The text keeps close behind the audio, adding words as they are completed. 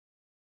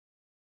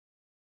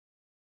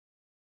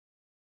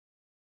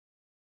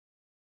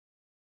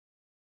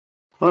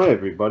Hi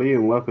everybody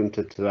and welcome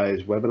to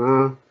today's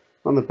webinar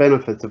on the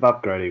benefits of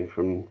upgrading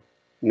from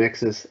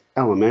neXus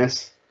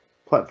LMS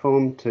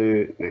platform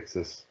to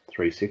neXus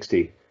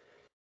 360.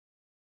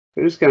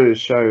 We're just going to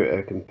show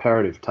a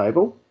comparative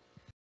table.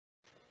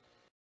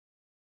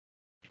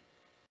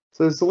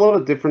 So there's a lot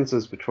of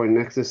differences between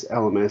neXus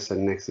LMS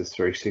and neXus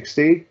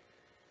 360.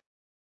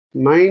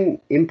 Main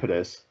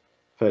impetus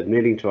for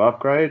needing to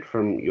upgrade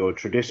from your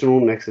traditional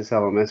neXus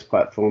LMS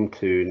platform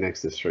to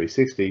neXus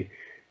 360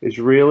 is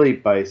really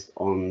based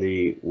on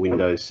the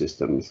Windows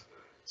systems.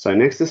 So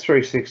neXus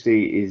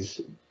 360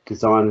 is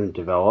designed and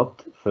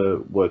developed for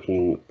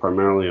working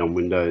primarily on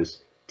Windows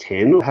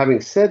 10.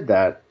 Having said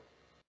that,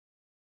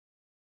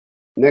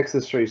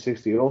 neXus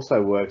 360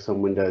 also works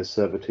on Windows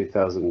Server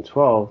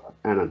 2012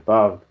 and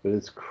above, but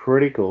it's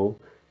critical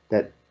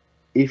that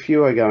if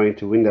you are going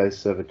to Windows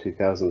Server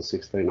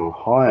 2016 or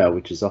higher,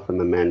 which is often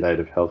the mandate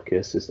of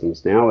healthcare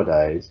systems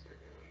nowadays,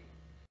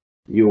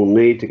 you will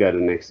need to go to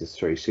neXus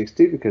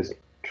 360 because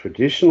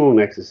traditional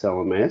neXus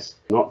LMS is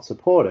not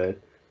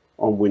supported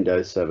on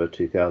Windows Server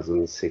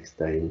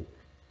 2016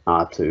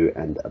 R2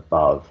 and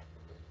above.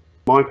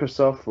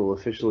 Microsoft will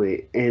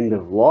officially end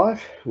of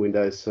life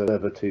Windows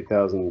Server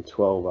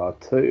 2012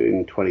 R2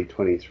 in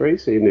 2023,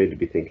 so you need to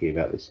be thinking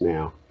about this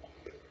now.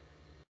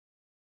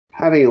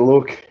 Having a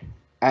look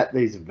at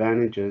these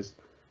advantages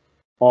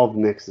of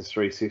neXus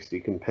 360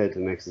 compared to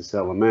neXus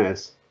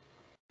LMS,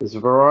 there's a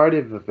variety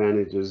of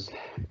advantages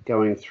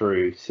going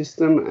through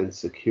system and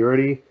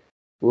security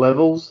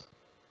levels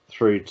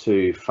through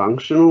to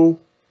functional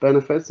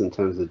benefits in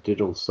terms of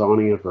digital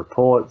signing of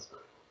reports,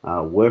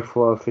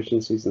 workflow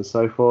efficiencies and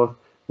so forth,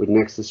 with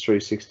neXus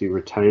 360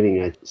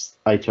 retaining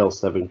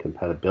HL7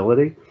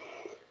 compatibility.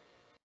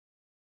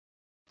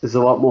 There's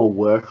a lot more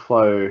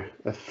workflow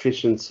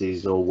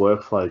efficiencies or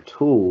workflow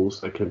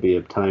tools that can be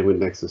obtained with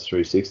neXus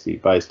 360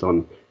 based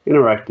on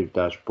interactive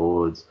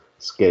dashboards,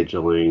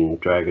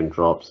 scheduling, drag and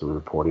drops, and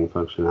reporting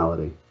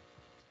functionality.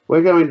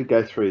 We're going to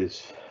go through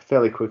this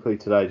fairly quickly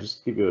today, just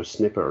to give you a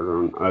snippet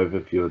or an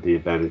overview of the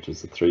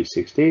advantages of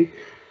 360.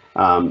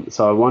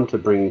 So I want to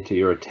bring to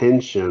your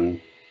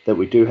attention that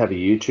we do have a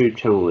YouTube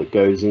channel that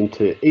goes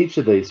into each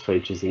of these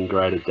features in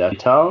greater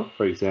detail.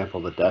 For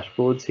example, the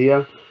dashboards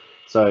here.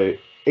 So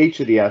each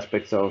of the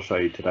aspects I'll show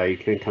you today, you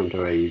can come to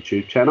our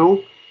YouTube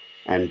channel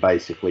and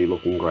basically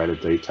look in greater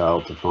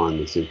detail to find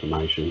this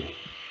information.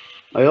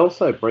 I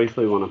also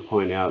briefly want to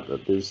point out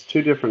that there's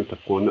two different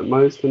deployment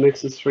modes for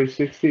neXus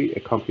 360, a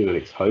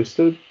Compunetics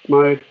hosted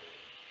mode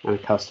and a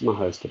customer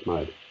hosted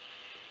mode.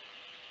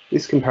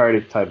 This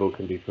comparative table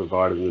can be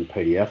provided in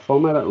PDF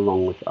format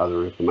along with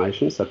other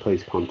information, so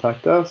please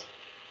contact us.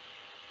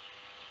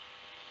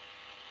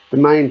 The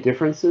main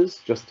differences,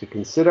 just to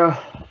consider,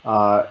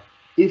 are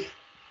if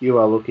you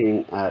are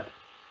looking at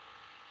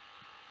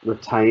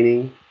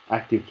retaining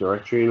Active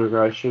Directory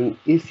integration,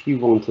 if you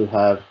want to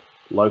have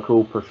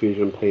local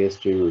Profusion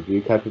PSG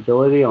review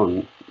capability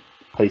on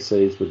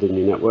PCs within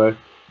your network,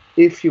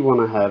 if you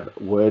want to have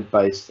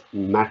Word-based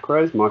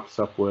macros,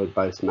 Microsoft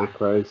Word-based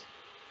macros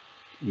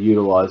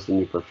utilized in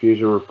your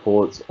Profusion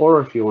reports, or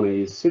if you want to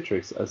use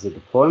Citrix as a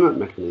deployment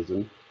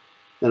mechanism,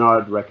 then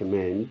I'd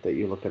recommend that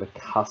you look at a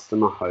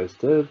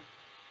customer-hosted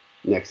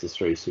neXus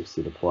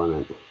 360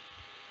 deployment.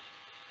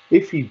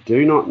 If you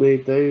do not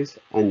need these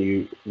and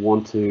you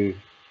want to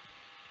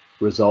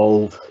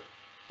resolve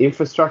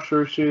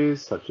infrastructure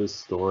issues such as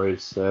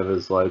storage,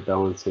 servers, load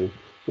balancing,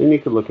 then you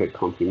could look at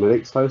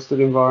Compunetics hosted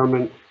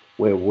environment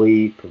where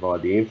we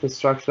provide the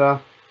infrastructure.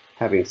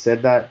 Having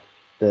said that,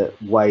 the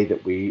way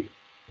that we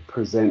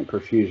present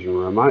Profusion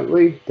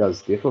remotely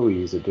does differ. We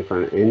use a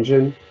different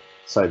engine,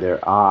 so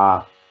there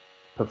are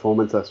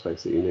performance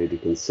aspects that you need to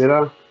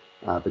consider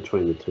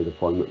between the two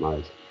deployment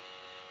modes.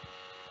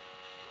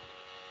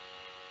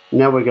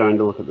 Now we're going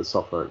to look at the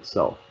software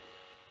itself.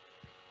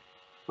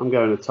 I'm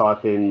going to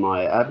type in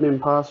my admin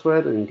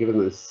password, and given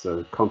this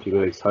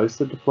Compunetics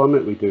hosted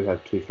deployment, we do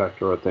have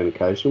two-factor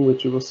authentication,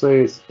 which you will see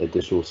is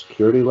additional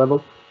security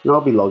level, and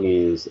I'll be logging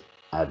in as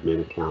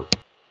admin account.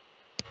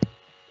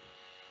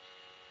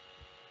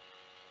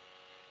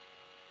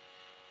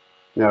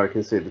 Now I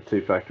can see the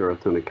two-factor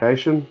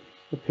authentication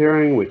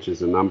appearing, which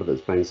is a number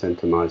that's been sent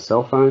to my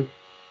cell phone.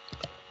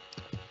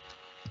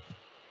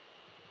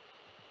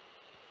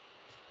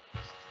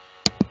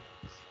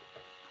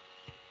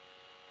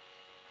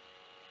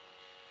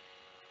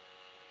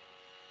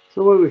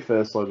 So when we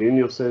first log in,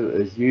 you'll see that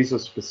there's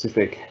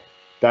user-specific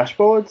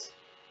dashboards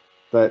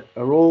that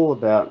are all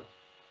about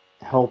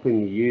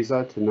helping the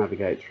user to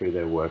navigate through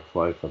their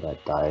workflow for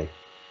that day.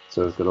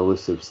 So we've got a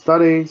list of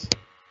studies.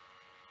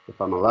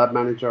 If I'm a lab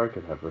manager, I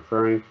could have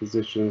referring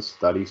physicians,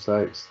 study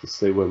sites to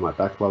see where my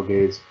backlog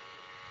is.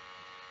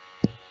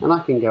 And I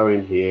can go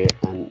in here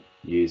and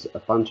use a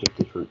bunch of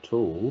different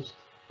tools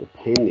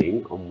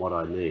depending on what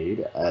I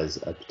need as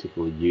a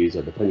particular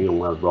user, depending on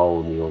my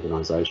role in the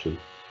organization.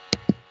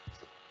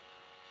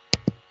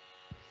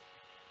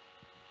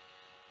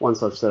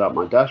 Once I've set up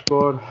my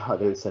dashboard, I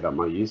then set up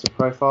my user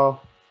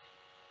profile.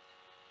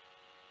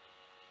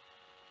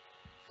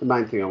 The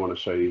main thing I want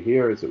to show you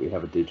here is that we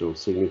have a digital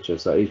signature.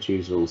 So each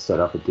user will set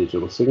up a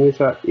digital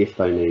signature if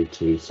they need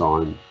to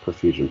sign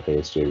Profusion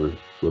PSG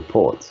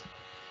reports.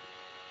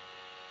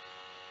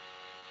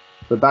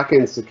 The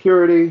backend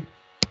security,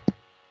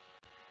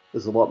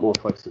 there's a lot more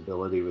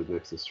flexibility with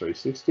neXus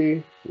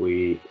 360.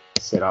 We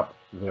set up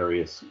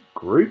various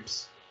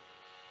groups.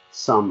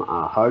 Some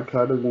are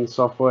hard-coded in the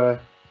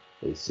software,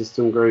 these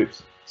system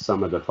groups.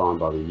 Some are defined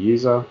by the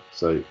user.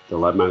 So the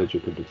lab manager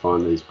could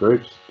define these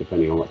groups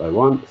depending on what they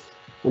want.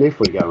 And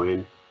if we go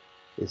in,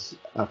 there's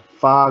a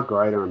far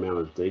greater amount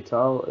of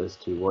detail as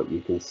to what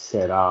you can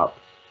set up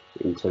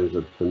in terms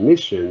of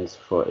permissions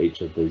for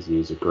each of these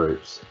user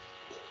groups.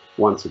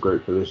 Once the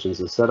group permissions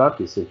are set up,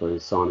 you simply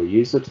assign a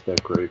user to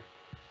that group.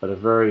 But a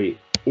very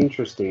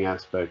interesting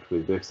aspect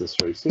with neXus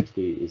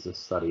 360 is the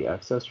study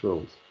access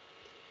rules.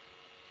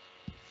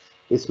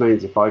 This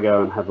means if I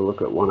go and have a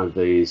look at one of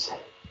these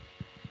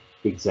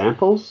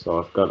examples,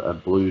 so I've got a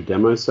blue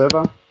demo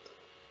server.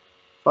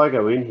 If I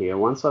go in here,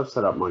 once I've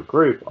set up my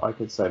group, I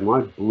could say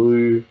my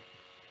blue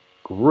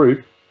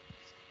group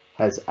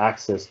has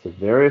access to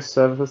various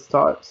service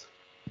types.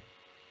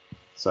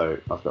 So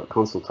I've got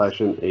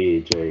consultation,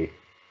 EEG,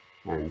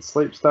 and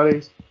sleep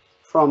studies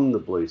from the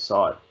blue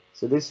side.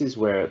 So this is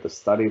where at the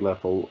study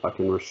level, I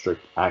can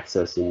restrict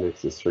access in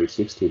neXus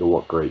 360 to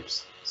what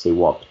groups see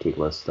what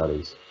particular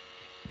studies.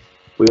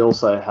 We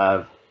also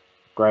have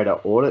greater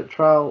audit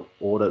trail,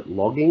 audit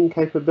logging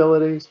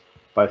capabilities,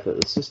 both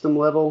at the system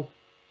level.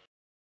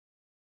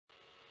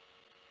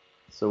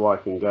 So I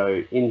can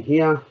go in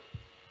here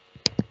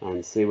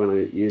and see when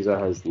a user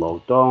has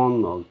logged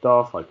on, logged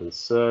off. I can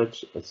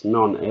search. It's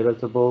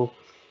non-editable,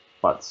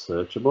 but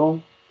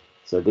searchable.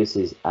 So this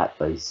is at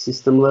the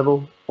system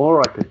level,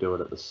 or I could do it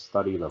at the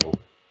study level.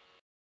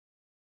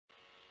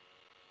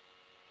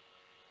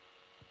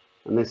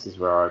 And this is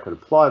where I could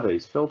apply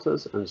these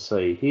filters and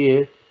see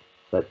here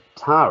that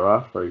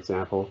Tara, for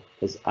example,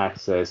 has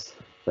accessed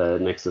the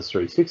neXus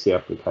 360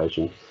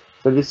 application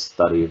for this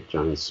study of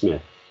James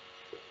Smith.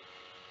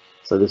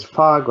 So there's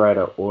far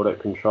greater audit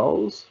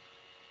controls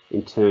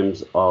in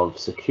terms of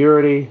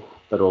security,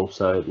 but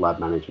also lab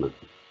management.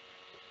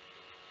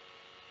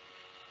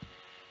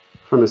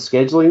 From a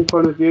scheduling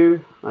point of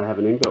view, I have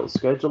an inbuilt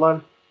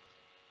scheduler.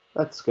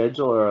 That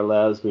scheduler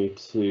allows me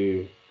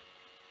to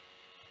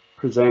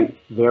present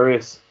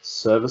various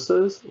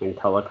services and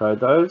color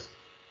code those,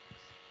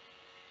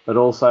 but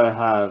also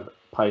have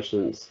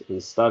patients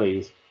and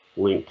studies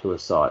linked to a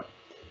site.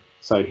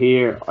 So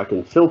here I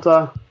can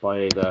filter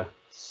by either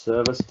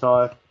service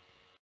type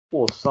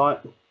or site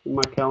in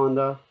my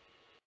calendar.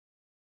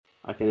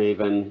 I can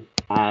even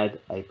add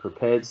a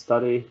prepared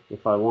study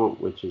if I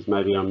want, which is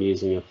maybe I'm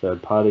using a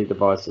third-party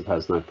device that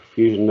has no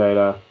Profusion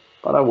data,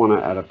 but I want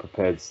to add a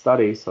prepared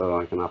study so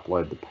I can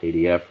upload the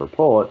PDF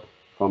report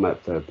from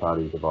that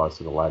third-party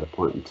device at a later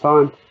point in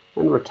time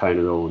and retain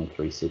it all in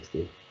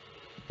 360.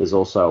 There's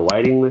also a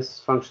waiting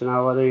list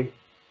functionality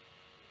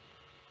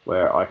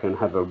where I can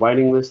have a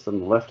waiting list on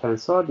the left-hand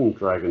side and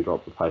drag and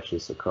drop the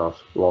patients across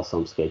whilst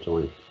I'm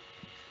scheduling.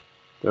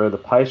 There are the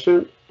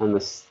patient and the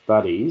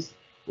studies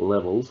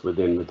levels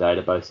within the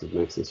database of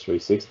neXus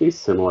 360,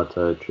 similar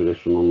to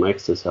traditional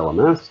neXus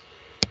LMS.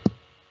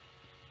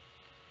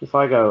 If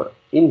I go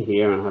in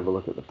here and have a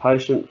look at the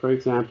patient, for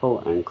example,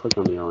 and click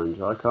on the orange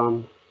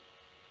icon,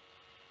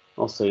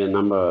 I'll see a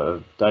number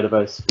of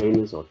database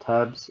schemas or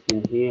tabs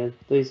in here.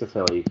 These are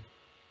fairly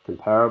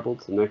comparable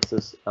to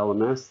neXus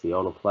LMS, the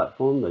older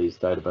platform. These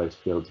database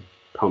fields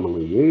are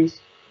commonly used.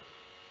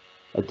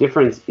 A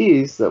difference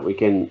is that we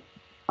can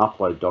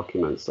upload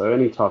documents. So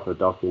any type of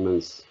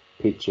documents,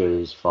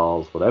 pictures,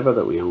 files, whatever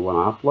that we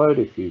want to upload.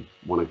 If you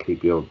want to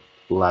keep your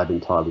lab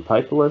entirely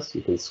paperless,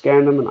 you can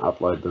scan them and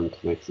upload them to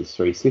neXus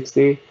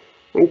 360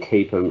 and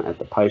keep them at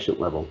the patient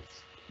level.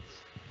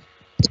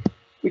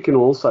 We can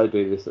also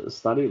do this at the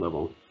study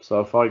level. So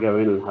if I go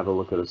in and have a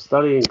look at a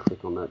study and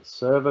click on that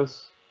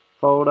service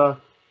folder,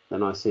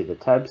 then I see the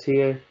tabs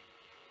here.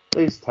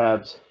 These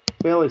tabs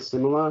fairly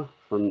similar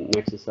from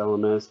neXus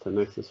LMS to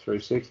neXus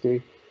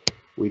 360.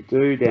 We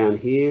do down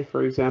here,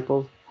 for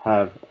example,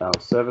 have our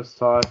service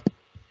type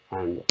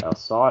and our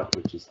site,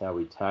 which is how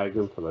we tag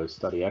them for those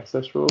study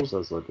access rules,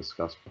 as I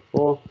discussed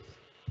before.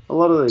 A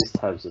lot of these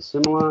tabs are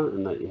similar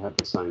in that you have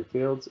the same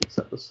fields,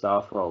 except the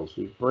staff roles.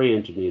 We've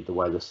re-engineered the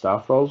way the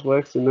staff roles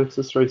works in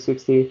neXus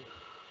 360.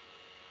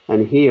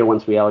 And here,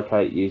 once we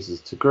allocate users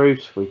to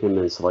groups, we can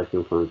then select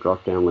them from a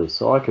drop-down list.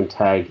 So I can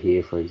tag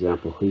here, for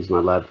example, who's my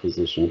lab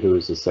physician, who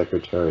is the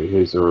secretary,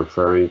 who's the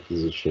referring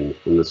physician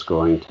in the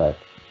scoring tab.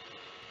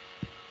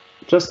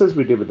 Just as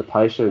we did with the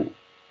patient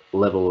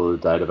level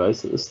of the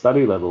database, at the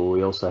study level,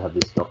 we also have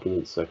this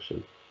document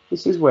section.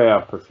 This is where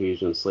our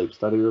Profusion sleep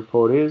study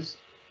report is.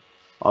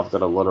 I've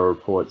got a lot of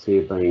reports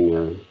here being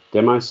a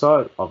demo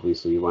site.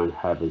 Obviously, you won't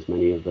have as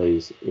many of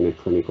these in a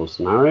clinical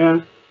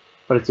scenario,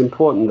 but it's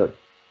important that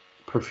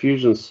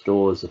Profusion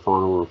stores the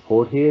final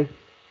report here.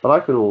 But I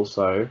can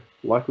also,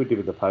 like we did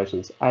with the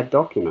patients, add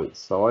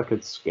documents. So I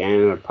could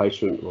scan a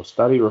patient or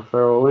study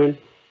referral in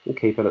and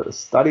keep it at the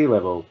study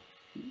level,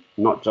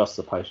 not just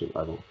the patient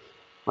level.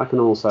 I can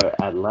also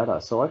add letter.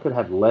 So I could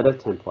have letter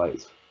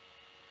templates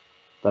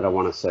that I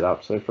want to set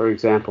up. So for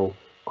example,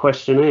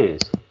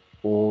 questionnaires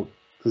or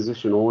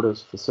physician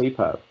orders for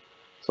CPAP.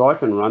 So I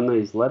can run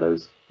these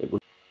letters. It will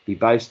be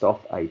based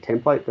off a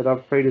template that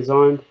I've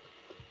pre-designed,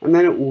 and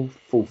then it will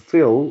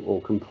fulfill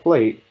or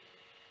complete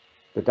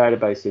the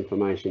database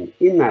information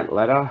in that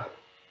letter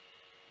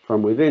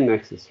from within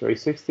neXus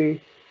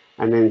 360,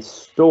 and then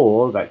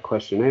store that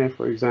questionnaire,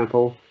 for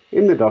example,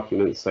 in the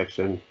documents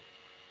section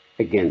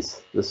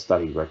against the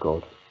study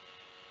record.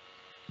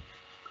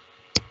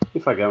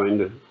 If I go in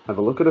to have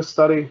a look at a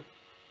study,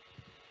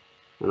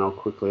 and I'll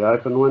quickly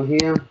open one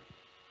here.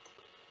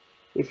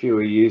 If you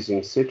were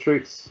using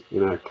Citrix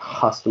in a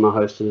customer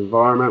hosted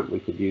environment, we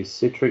could use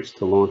Citrix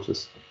to launch a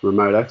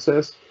remote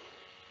access.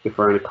 If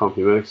we're in a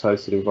CompuMedix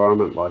hosted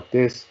environment like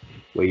this,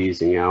 we're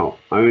using our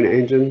own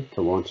engine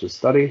to launch a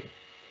study.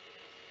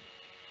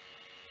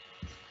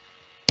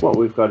 What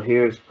we've got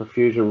here is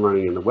Profusion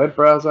running in the web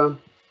browser.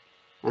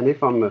 And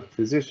if I'm a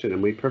physician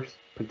and we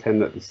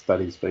pretend that the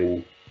study's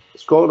been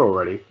scored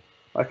already,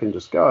 I can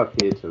just go up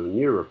here to a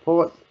new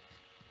report,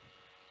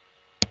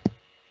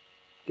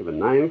 give a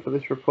name for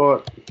this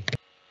report,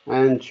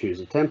 and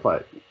choose a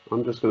template.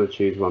 I'm just going to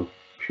choose one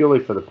purely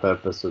for the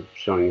purpose of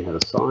showing you how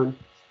to sign.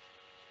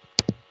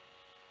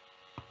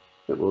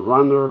 It will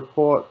run the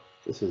report.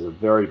 This is a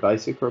very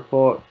basic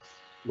report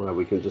where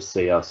we can just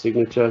see our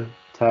signature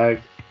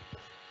tag.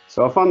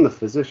 So if I'm the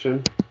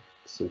physician,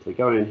 simply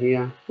go in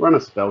here, run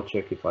a spell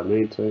check if I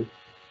need to, and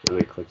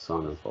then click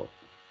sign report.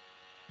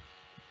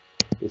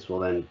 This will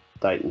then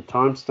date and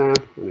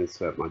timestamp and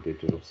insert my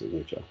digital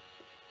signature.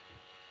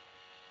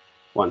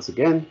 Once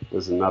again,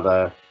 there's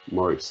another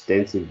more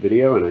extensive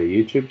video on our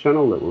YouTube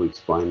channel that will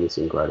explain this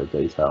in greater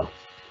detail.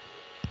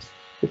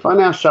 If I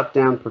now shut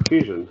down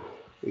Profusion,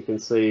 we can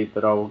see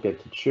that I will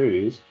get to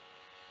choose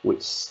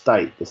which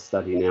state the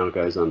study now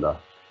goes under.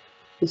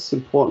 This is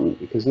important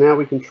because now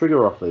we can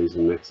trigger off these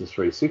in neXus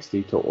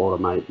 360 to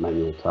automate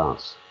manual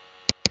tasks.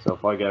 So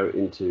if I go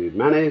into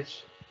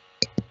Manage,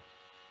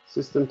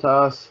 System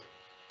Tasks,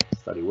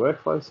 Study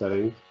Workflow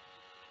Settings,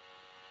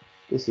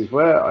 this is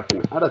where I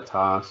can add a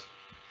task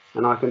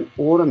and I can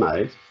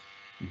automate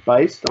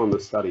based on the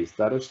study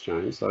status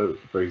change. So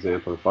for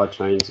example, if I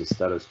change the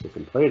status to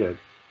completed,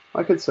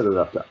 I could set it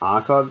up to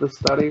archive the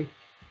study,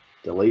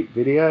 delete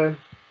video,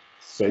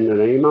 send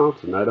an email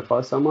to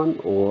notify someone,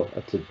 or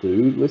a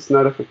to-do list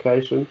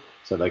notification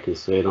so they can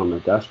see it on the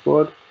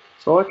dashboard.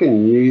 So I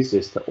can use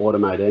this to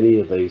automate any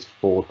of these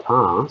 4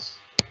 tasks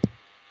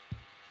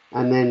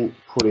and then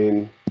put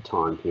in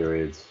time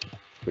periods,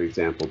 for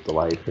example,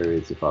 delay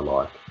periods if I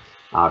like,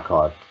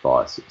 archive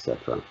device,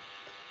 etc.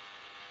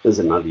 There's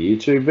another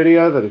YouTube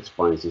video that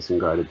explains this in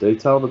greater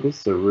detail, but this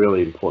is a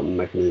really important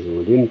mechanism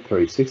within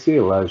 360. It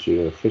allows you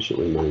to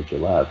efficiently manage your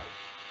lab.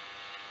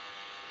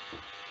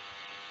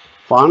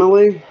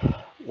 Finally,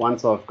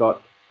 once I've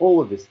got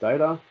all of this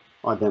data,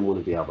 I then want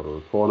to be able to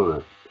report on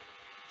it.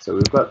 So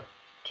we've got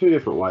 2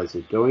 different ways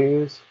of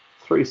doing this.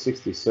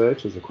 360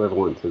 search is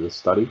equivalent to the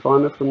study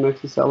finder from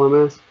neXus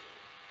LMS,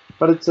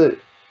 but it's a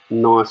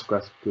nice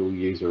graphical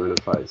user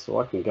interface.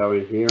 So I can go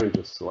in here and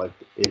just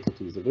select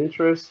entities of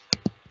interest,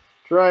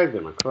 drag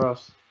them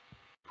across,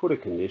 put a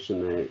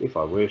condition there if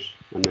I wish,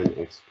 and then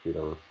execute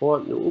a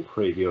report, and it will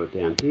preview it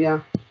down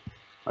here.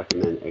 I can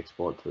then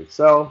export to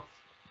Excel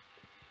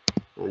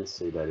and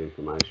see that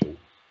information.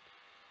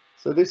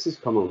 So this is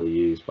commonly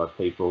used by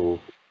people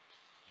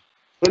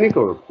for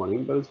clinical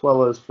reporting, but as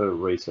well as for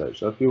research.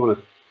 So if you want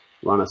to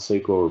run a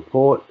SQL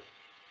report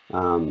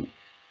on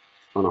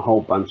a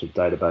whole bunch of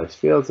database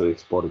fields and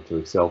export it to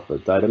Excel for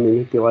data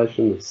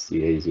manipulation, this is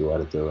the easy way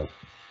to do it.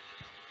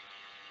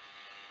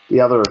 The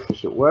other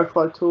efficient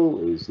workflow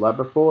tool is Lab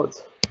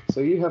Reports.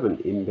 So you have an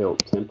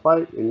inbuilt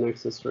template in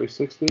neXus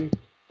 360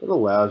 that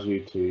allows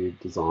you to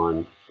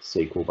design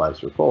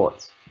SQL-based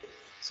reports.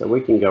 So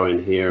we can go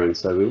in here and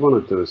say we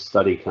want to do a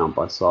study count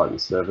by site and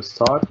service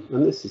type,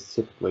 and this is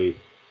typically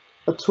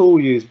a tool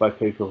used by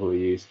people who are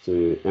used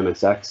to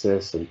MS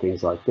Access and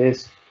things like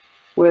this,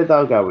 where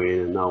they'll go in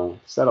and they'll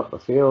set up the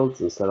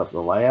fields and set up the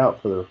layout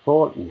for the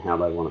report and how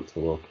they want it to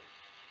look.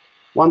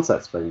 Once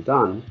that's been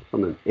done,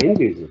 from an end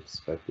user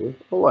perspective,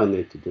 all I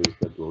need to do is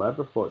go to the Lab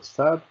Reports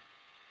tab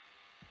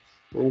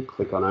and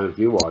click on a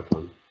View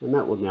icon, and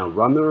that will now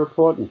run the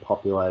report and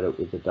populate it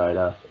with the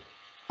data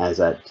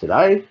as at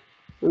today,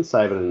 and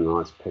save it in a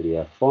nice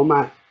PDF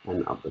format.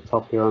 And up the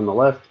top here on the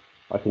left,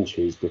 I can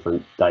choose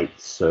different date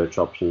search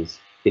options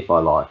if I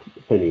like,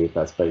 depending if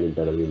that's been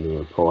embedded in the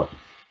report.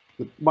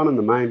 One of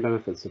the main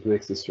benefits of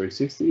neXus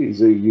 360 is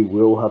that you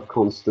will have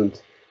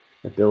constant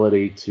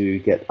ability to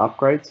get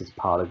upgrades as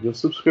part of your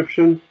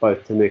subscription,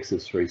 both to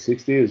neXus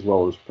 360 as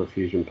well as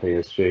Profusion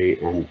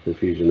PSG and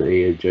Profusion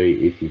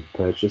EEG if you've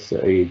purchased the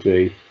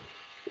EEG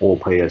or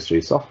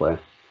PSG software.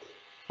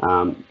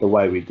 The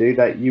way we do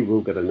that, you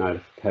will get a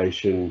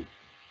notification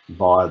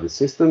via the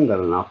system that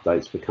an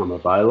update's become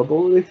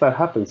available, and if that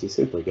happens, you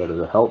simply go to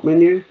the help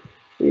menu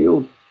and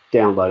you'll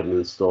download and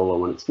install it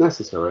when it's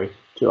necessary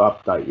to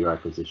update your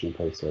acquisition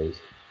PCs.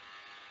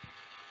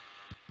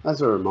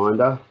 As a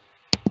reminder,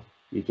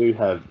 you do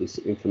have this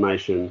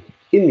information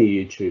in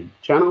the YouTube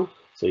channel,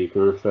 so you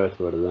can refer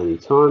to it at any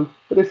time.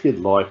 But if you'd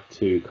like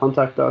to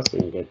contact us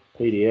and get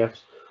PDFs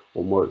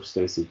or more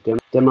extensive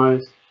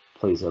demos,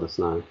 please let us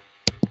know.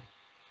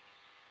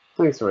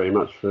 Thanks very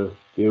much for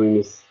viewing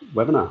this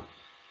webinar.